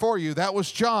before you. That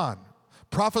was John,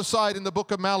 prophesied in the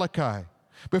book of Malachi.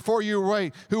 Before your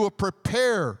way, who will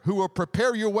prepare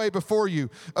your way before you.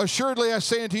 Assuredly I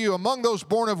say unto you, among those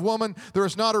born of woman, there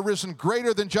is not arisen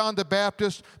greater than John the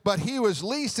Baptist, but he who is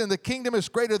least in the kingdom is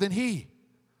greater than he.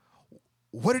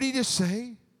 What did he just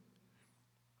say?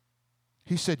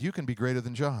 He said, you can be greater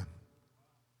than John.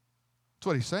 That's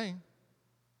what he's saying.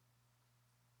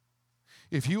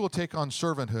 If you will take on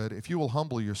servanthood, if you will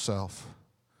humble yourself.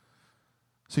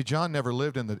 See, John never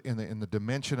lived in the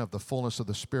dimension of the fullness of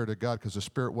the Spirit of God because the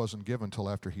Spirit wasn't given until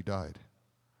after he died.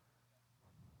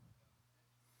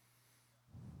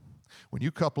 When you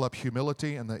couple up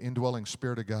humility and the indwelling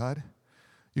Spirit of God,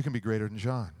 you can be greater than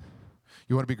John.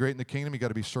 You want to be great in the kingdom, you got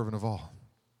to be servant of all.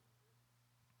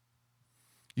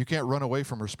 You can't run away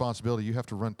from responsibility, you have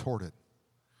to run toward it.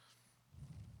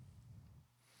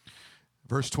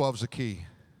 Verse 12 is the key.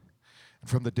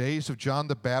 From the days of John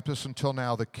the Baptist until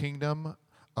now, the kingdom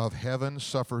of heaven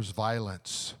suffers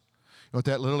violence. You know what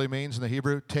that literally means in the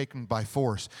Hebrew? Taken by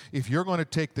force. If you're going to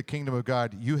take the kingdom of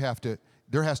God,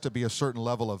 there has to be a certain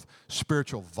level of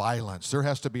spiritual violence. There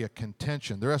has to be a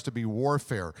contention. There has to be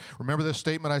warfare. Remember this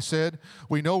statement I said?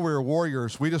 We know we're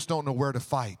warriors. We just don't know where to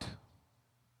fight.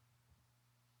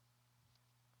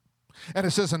 And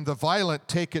it says, and the violent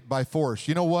take it by force.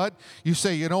 You know what? You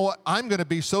say, you know what? I'm going to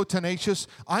be so tenacious,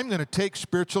 I'm going to take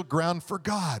spiritual ground for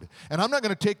God. And I'm not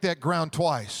going to take that ground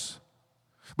twice.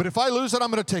 But if I lose it, I'm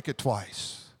going to take it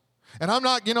twice. And I'm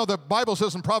not, the Bible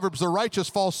says in Proverbs, the righteous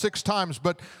fall 6 times,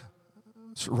 but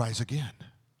rise again.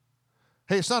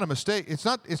 Hey, it's not a mistake. It's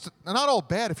not all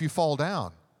bad if you fall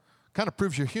down. Kind of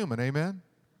proves you're human, amen?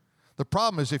 The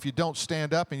problem is if you don't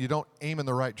stand up and you don't aim in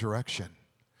the right direction.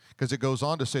 Because it goes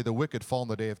on to say the wicked fall in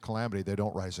the day of calamity, they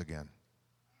don't rise again.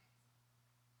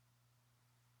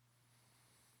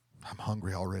 I'm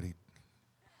hungry already.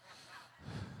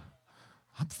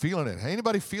 I'm feeling it.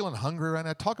 Anybody feeling hungry right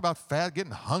now? Talk about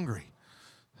getting hungry.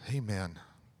 Amen.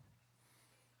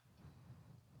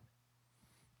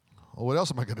 Well, what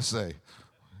else am I going to say?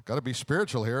 Got to be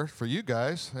spiritual here for you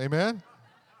guys. Amen.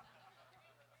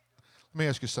 Let me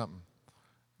ask you something.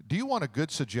 Do you want a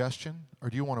good suggestion or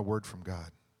do you want a word from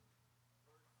God?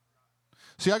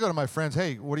 See, I go to my friends,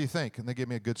 hey, what do you think? And they give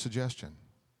me a good suggestion.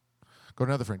 Go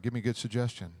to another friend, give me a good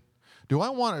suggestion. Do I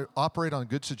want to operate on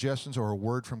good suggestions or a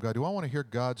word from God? Do I want to hear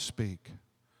God speak?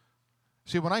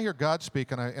 See, when I hear God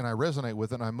speak and I resonate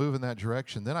with it and I move in that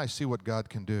direction, then I see what God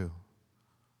can do.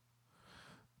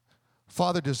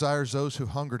 Father desires those who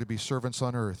hunger to be servants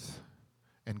on earth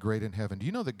and great in heaven. Do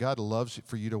you know that God loves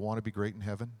for you to want to be great in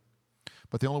heaven?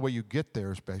 But the only way you get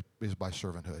there is by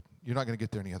servanthood. You're not going to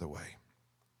get there any other way.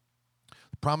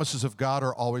 The promises of God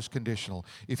are always conditional.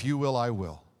 If you will, I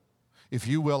will. If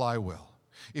you will, I will.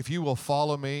 If you will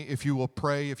follow me, if you will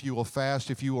pray, if you will fast,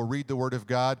 if you will read the Word of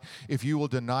God, if you will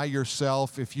deny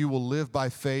yourself, if you will live by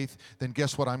faith, then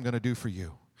guess what I'm going to do for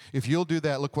you? If you'll do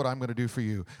that, look what I'm going to do for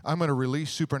you. I'm going to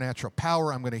release supernatural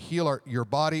power. I'm going to heal your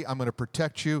body. I'm going to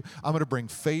protect you. I'm going to bring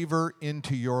favor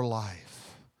into your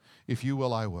life. If you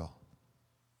will, I will.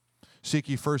 Seek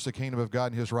ye first the kingdom of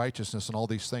God and his righteousness, and all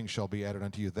these things shall be added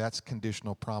unto you. That's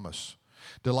conditional promise.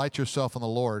 Delight yourself in the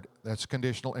Lord. That's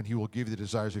conditional, and he will give you the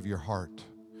desires of your heart.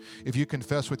 If you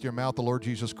confess with your mouth the Lord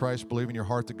Jesus Christ, believe in your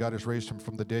heart that God has raised him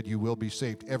from the dead, you will be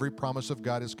saved. Every promise of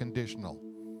God is conditional.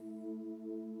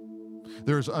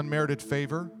 There is unmerited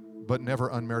favor, but never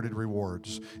unmerited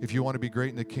rewards. If you want to be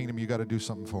great in the kingdom, you got to do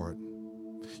something for it.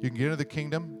 You can get into the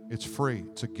kingdom, it's free,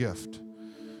 it's a gift.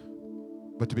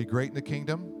 But to be great in the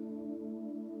kingdom,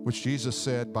 which Jesus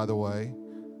said, by the way,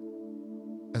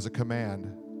 as a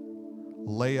command,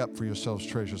 Lay up for yourselves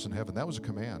treasures in heaven. That was a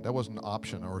command. That wasn't an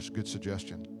option or a good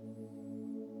suggestion.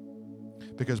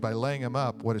 Because by laying them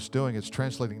up, what it's doing, it's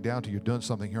translating down to you doing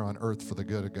something here on earth for the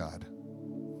good of God.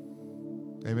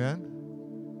 Amen?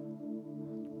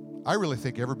 I really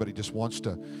think everybody just wants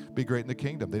to be great in the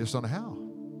kingdom. They just don't know how.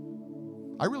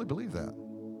 I really believe that.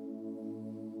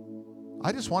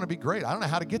 I just want to be great. I don't know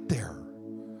how to get there.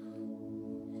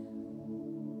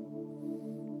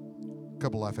 A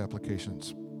couple life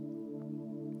applications.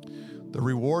 The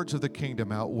rewards of the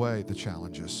kingdom outweigh the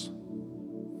challenges.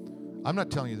 I'm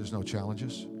not telling you there's no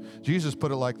challenges. Jesus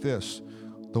put it like this: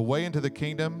 the way into the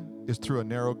kingdom is through a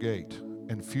narrow gate,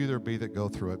 and few there be that go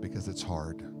through it, because it's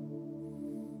hard.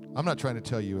 I'm not trying to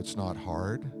tell you it's not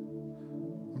hard.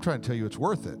 I'm trying to tell you it's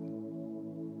worth it.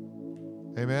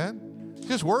 Amen? It's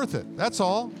just worth it. That's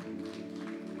all.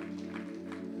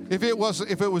 If it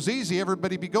was easy,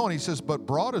 everybody'd be going. He says, but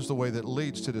broad is the way that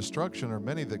leads to destruction, or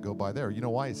many that go by there. You know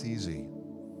why it's easy?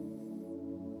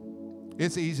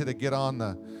 It's easy to get on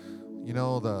the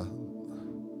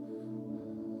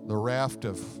raft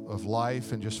of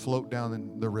life and just float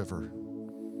down the river.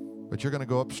 But you're going to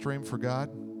go upstream for God.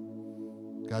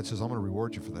 God says, I'm going to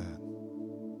reward you for that.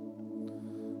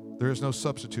 There is no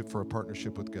substitute for a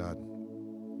partnership with God.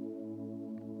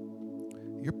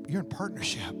 You're in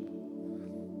partnership.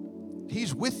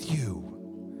 He's with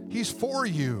you. He's for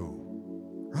you.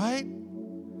 Right?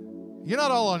 You're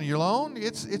not all on your own.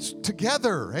 It's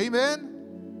together.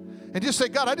 Amen? And just say,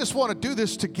 God, I just want to do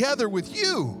this together with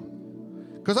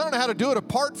you. Because I don't know how to do it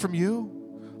apart from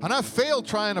you. And I've failed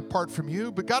trying apart from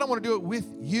you. But God, I want to do it with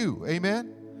you.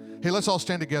 Amen? Hey, let's all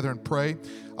stand together and pray.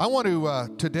 I want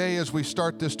to, today as we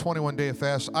start this 21-day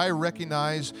fast, I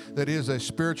recognize that it is a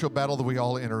spiritual battle that we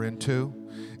all enter into,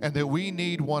 and that we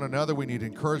need one another. We need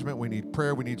encouragement. We need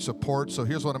prayer. We need support. So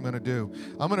here's what I'm going to do.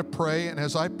 I'm going to pray, and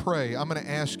as I pray, I'm going to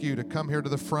ask you to come here to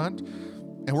the front,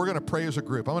 and we're going to pray as a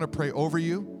group. I'm going to pray over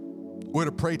you. We're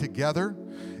going to pray together,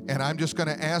 and I'm just going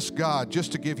to ask God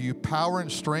just to give you power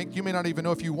and strength. You may not even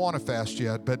know if you want to fast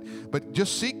yet, but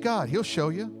just seek God. He'll show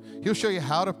you. He'll show you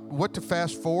what to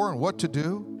fast for and what to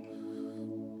do.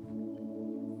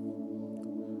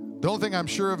 The only thing I'm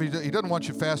sure of, he doesn't want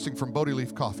you fasting from Bodhi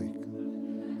leaf coffee.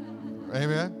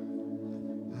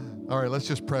 Amen? All right, let's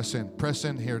just press in. Press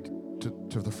in here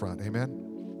to the front. Amen?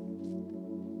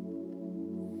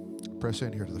 Press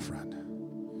in here to the front.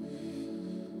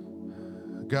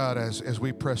 God, as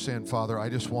we press in, Father, I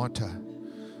just want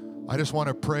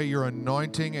to pray your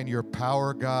anointing and your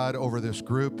power, God, over this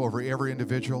group, over every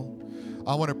individual.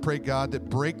 I want to pray, God, that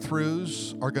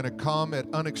breakthroughs are going to come at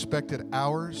unexpected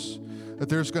hours, that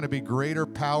there's going to be greater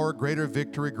power, greater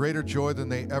victory, greater joy than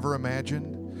they ever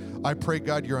imagined. I pray,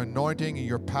 God, your anointing and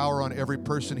your power on every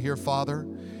person here, Father.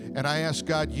 And I ask,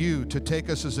 God, you to take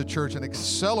us as a church and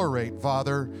accelerate,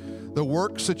 Father, the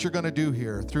works that you're going to do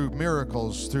here through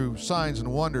miracles, through signs and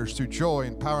wonders, through joy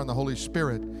and power in the Holy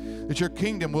Spirit, that your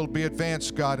kingdom will be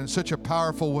advanced, God, in such a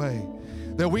powerful way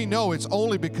that we know it's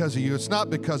only because of you. It's not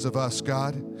because of us,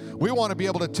 God. We want to be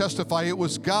able to testify it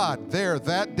was God there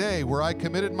that day where I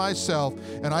committed myself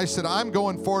and I said, I'm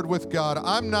going forward with God.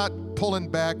 I'm not pulling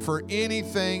back for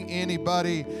anything,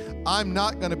 anybody. I'm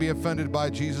not going to be offended by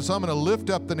Jesus. I'm going to lift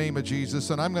up the name of Jesus,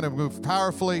 and I'm going to move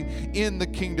powerfully in the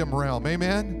kingdom realm.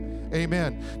 Amen?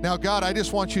 Amen. Now, God, I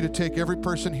just want you to take every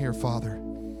person here, Father.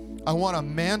 I want a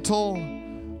mantle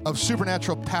of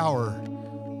supernatural power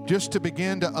just to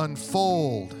begin to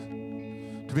unfold,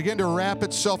 to begin to wrap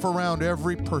itself around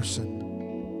every person.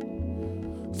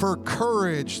 For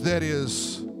courage that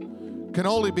can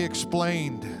only be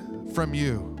explained from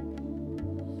you.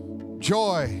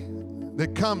 Joy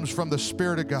that comes from the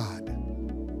Spirit of God.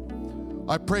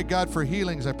 I pray, God, for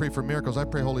healings. I pray for miracles. I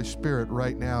pray, Holy Spirit,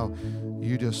 right now,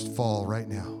 you just fall right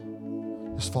now.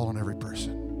 Just fall on every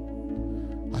person.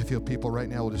 I feel people right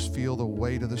now will just feel the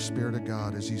weight of the Spirit of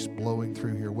God as he's blowing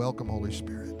through here. Welcome, Holy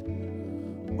Spirit.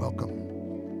 Welcome.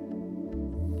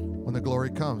 When the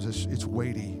glory comes, it's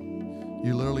weighty.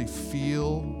 You literally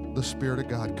feel the Spirit of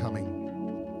God coming.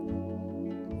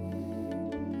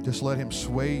 Just let him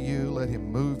sway you, let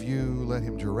him move you, let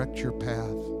him direct your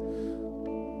path.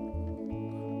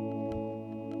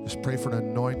 Just pray for an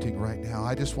anointing right now.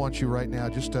 I just want you right now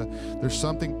there's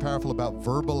something powerful about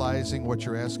verbalizing what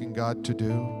you're asking God to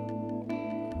do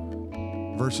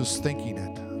versus thinking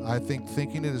it. I think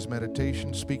thinking it is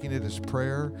meditation, speaking it is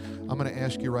prayer. I'm going to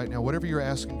ask you right now, whatever you're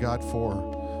asking God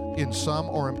for, in sum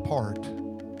or in part,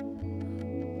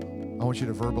 I want you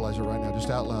to verbalize it right now, just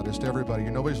out loud, just everybody.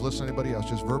 Nobody's listening to anybody else.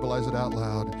 Just verbalize it out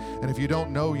loud. And if you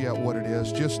don't know yet what it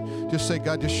is, just say,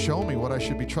 God, just show me what I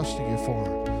should be trusting you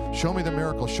for. Show me the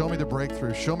miracle. Show me the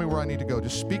breakthrough. Show me where I need to go.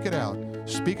 Just speak it out.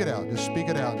 Speak it out. Just speak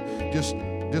it out.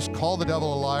 Just call the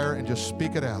devil a liar and just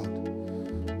speak it out.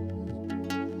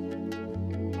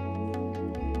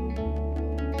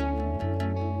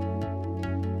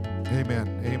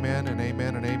 Amen, amen, and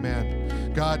amen, and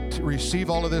amen. God, receive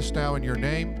all of this now in your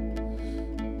name.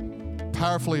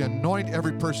 Powerfully anoint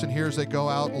every person here as they go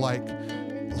out like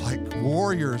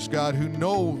warriors, God, who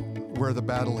know where the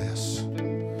battle is.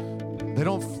 They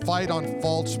don't fight on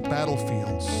false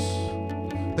battlefields.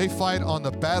 They fight on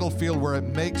the battlefield where it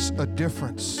makes a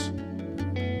difference.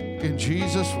 In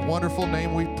Jesus' wonderful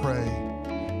name we pray.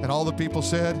 And all the people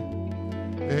said,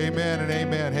 amen and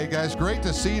amen. Hey guys, great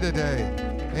to see you today.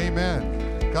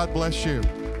 Amen. God bless you.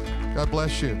 God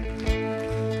bless you.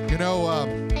 You know,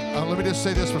 let me just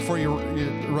say this before you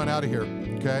run out of here,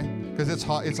 okay? Because it's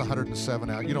hot. It's 107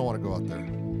 out. You don't want to go out there,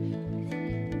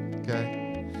 okay?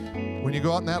 When you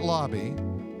go out in that lobby,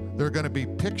 there are going to be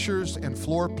pictures and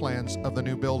floor plans of the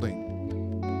new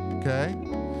building, okay?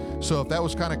 So if that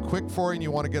was kind of quick for you and you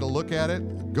want to get a look at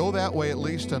it, go that way at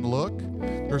least and look.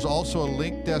 There's also a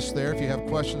link desk there if you have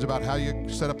questions about how you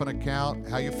set up an account,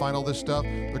 how you find all this stuff.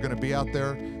 They're going to be out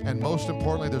there. And most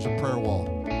importantly, there's a prayer wall.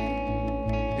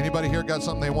 Anybody here got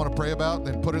something they want to pray about?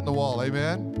 Then put it in the wall.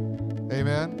 Amen?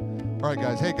 Amen? All right,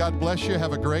 guys. Hey, God bless you.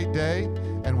 Have a great day.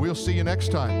 And we'll see you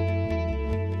next time.